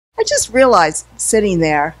I just realized sitting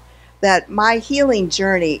there that my healing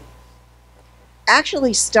journey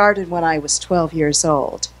actually started when I was 12 years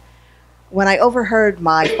old, when I overheard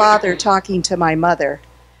my father talking to my mother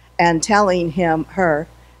and telling her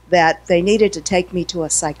that they needed to take me to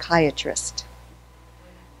a psychiatrist.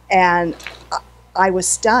 And I was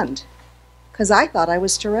stunned because I thought I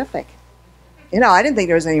was terrific. You know, I didn't think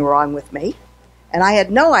there was anything wrong with me, and I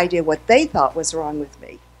had no idea what they thought was wrong with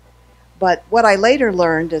me. But what I later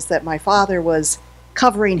learned is that my father was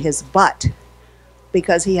covering his butt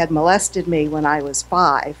because he had molested me when I was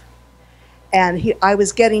 5. And I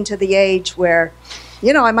was getting to the age where,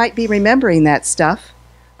 you know, I might be remembering that stuff.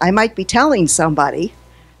 I might be telling somebody.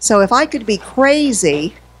 So if I could be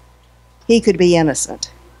crazy, he could be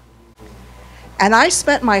innocent. And I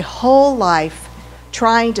spent my whole life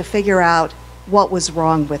trying to figure out what was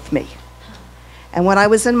wrong with me. And when I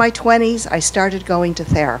was in my 20s, I started going to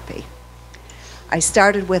therapy. I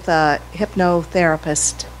started with a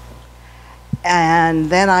hypnotherapist, and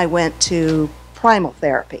then I went to primal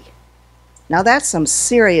therapy. Now that's some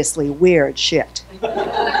seriously weird shit.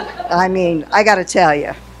 I mean, I gotta tell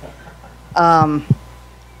you. And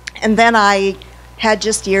then I had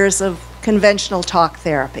just years of conventional talk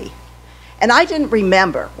therapy. And I didn't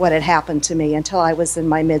remember what had happened to me until I was in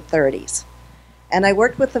my mid-30s. And I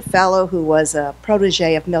worked with a fellow who was a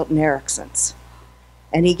protege of Milton Erickson's.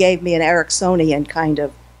 And he gave me an Ericksonian kind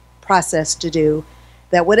of process to do,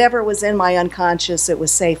 that whatever was in my unconscious, it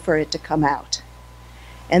was safe for it to come out.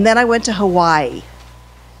 And then I went to Hawaii.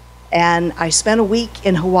 And I spent a week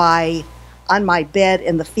in Hawaii on my bed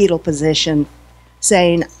in the fetal position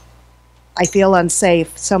saying, I feel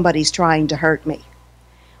unsafe, somebody's trying to hurt me.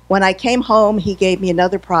 When I came home, he gave me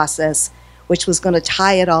another process which was going to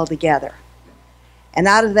tie it all together. And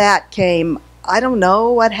out of that came, I don't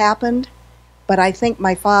know what happened, but I think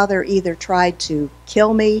my father either tried to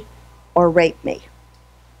kill me or rape me.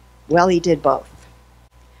 Well, he did both.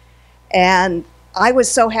 And I was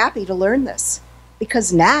so happy to learn this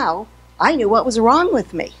because now I knew what was wrong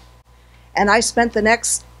with me. And I spent the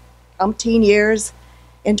next umpteen years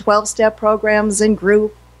in 12-step programs and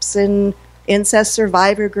groups and incest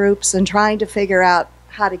survivor groups and trying to figure out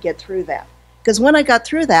how to get through that. Because when I got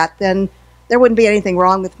through that, then there wouldn't be anything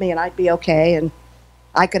wrong with me and I'd be okay and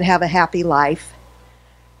I could have a happy life.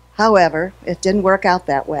 However, it didn't work out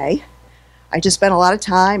that way. I just spent a lot of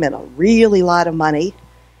time and a really lot of money,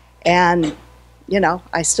 and, you know,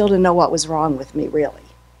 I still didn't know what was wrong with me, really.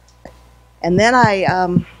 And then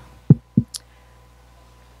I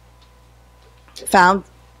found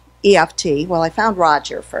EFT. Well, I found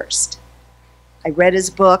Roger first. I read his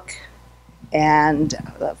book and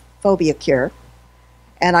the phobia cure,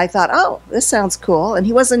 and I thought, oh, this sounds cool, and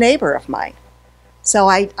he was a neighbor of mine. So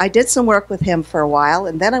I did some work with him for a while,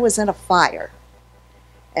 and then I was in a fire.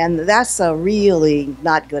 And that's a really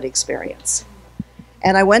not good experience.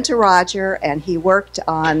 And I went to Roger, and he worked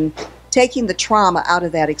on taking the trauma out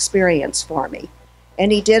of that experience for me.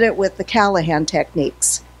 And he did it with the Callahan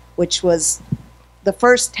techniques, which was the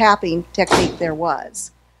first tapping technique there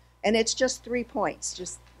was. And it's just 3 points,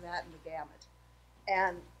 just that and the gamut.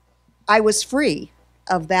 And I was free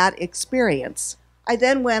of that experience. I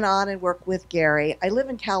then went on and worked with Gary. I live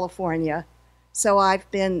in California, so I've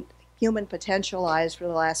been human potentialized for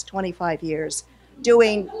the last 25 years,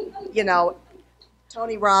 doing, you know,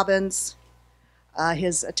 Tony Robbins.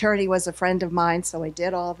 His attorney was a friend of mine, so I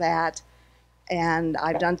did all that. And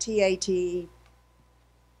I've done TAT,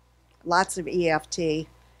 lots of EFT.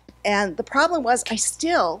 And the problem was I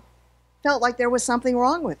still felt like there was something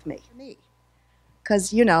wrong with me.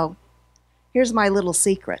 Because, you know, here's my little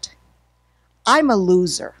secret. I'm a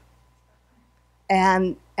loser.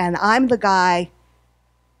 And I'm the guy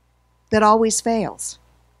that always fails.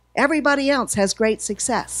 Everybody else has great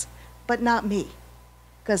success, but not me.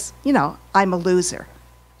 Because, you know, I'm a loser.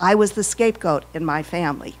 I was the scapegoat in my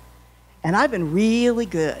family. And I've been really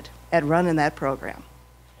good at running that program.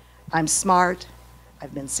 I'm smart.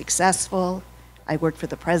 I've been successful. I worked for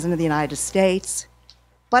the President of the United States.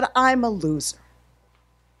 But I'm a loser.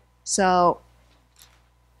 So,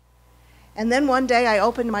 and then one day I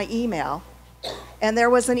opened my email, and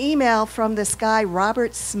there was an email from this guy,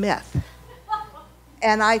 Robert Smith.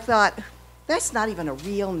 And I thought, that's not even a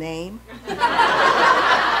real name.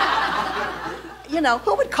 You know,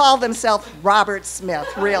 who would call themselves Robert Smith,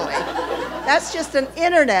 really? That's just an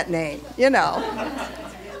internet name, you know.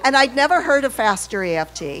 And I'd never heard of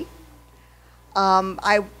FasterEFT.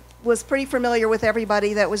 I was pretty familiar with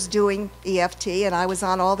everybody that was doing EFT, and I was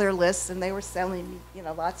on all their lists, and they were selling me, you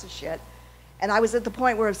know, lots of shit. And I was at the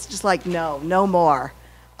point where it's just like, no more.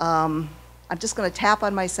 I I'm just going to tap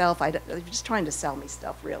on myself. They're just trying to sell me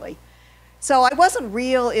stuff, really. So I wasn't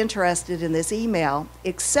real interested in this email,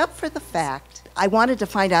 except for the fact I wanted to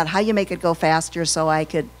find out how you make it go faster so I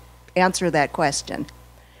could answer that question.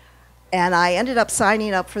 And I ended up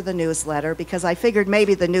signing up for the newsletter because I figured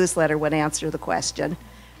maybe the newsletter would answer the question.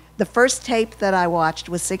 The first tape that I watched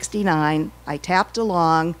was 69. I tapped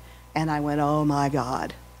along, and I went, oh my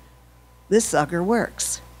God, this sucker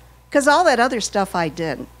works. Because all that other stuff I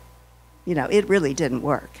did, you know, it really didn't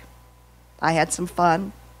work. I had some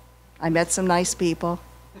fun. I met some nice people,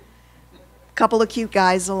 a couple of cute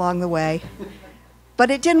guys along the way, but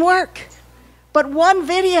it didn't work. But one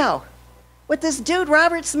video with this dude,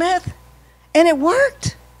 Robert Smith, and it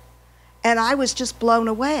worked. And I was just blown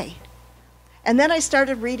away. And then I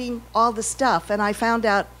started reading all the stuff, and I found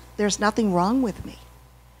out there's nothing wrong with me.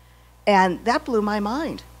 And that blew my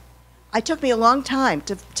mind. It took me a long time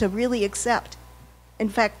to really accept. In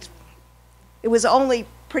fact, it was only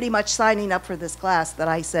pretty much signing up for this class that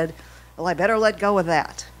I said, well, I better let go of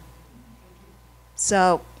that.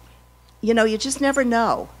 So, you know, you just never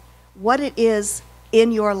know what it is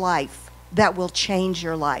in your life that will change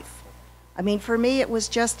your life. I mean, for me, it was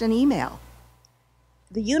just an email.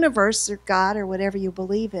 The universe or God or whatever you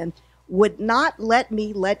believe in would not let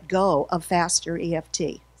me let go of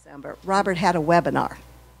FasterEFT. Robert had a webinar,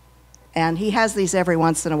 and he has these every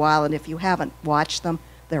once in a while, and if you haven't watched them,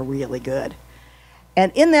 they're really good.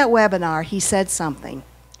 And in that webinar, he said something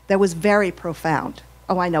that was very profound.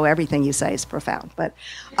 Oh, I know everything you say is profound, but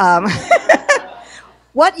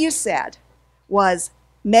what you said was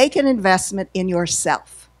make an investment in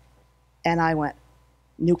yourself. And I went,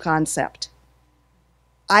 new concept.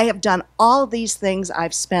 I have done all these things.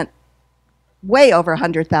 I've spent way over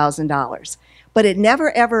 $100,000, but it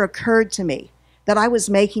never ever occurred to me that I was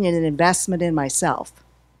making an investment in myself.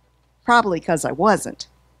 Probably because I wasn't.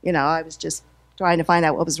 You know, I was just trying to find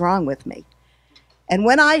out what was wrong with me. And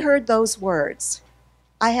when I heard those words,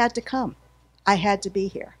 I had to come. I had to be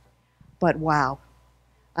here. But wow.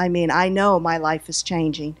 I mean, I know my life is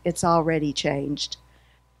changing. It's already changed.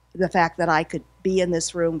 The fact that I could be in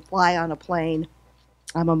this room, fly on a plane.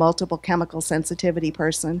 I'm a multiple chemical sensitivity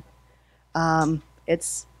person.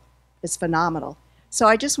 It's phenomenal. So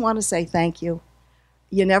I just want to say thank you.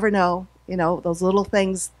 You never know, you know, those little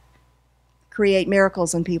things create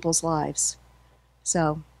miracles in people's lives.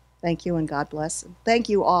 So thank you and God bless. And thank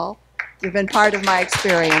you all. You've been part of my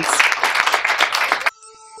experience.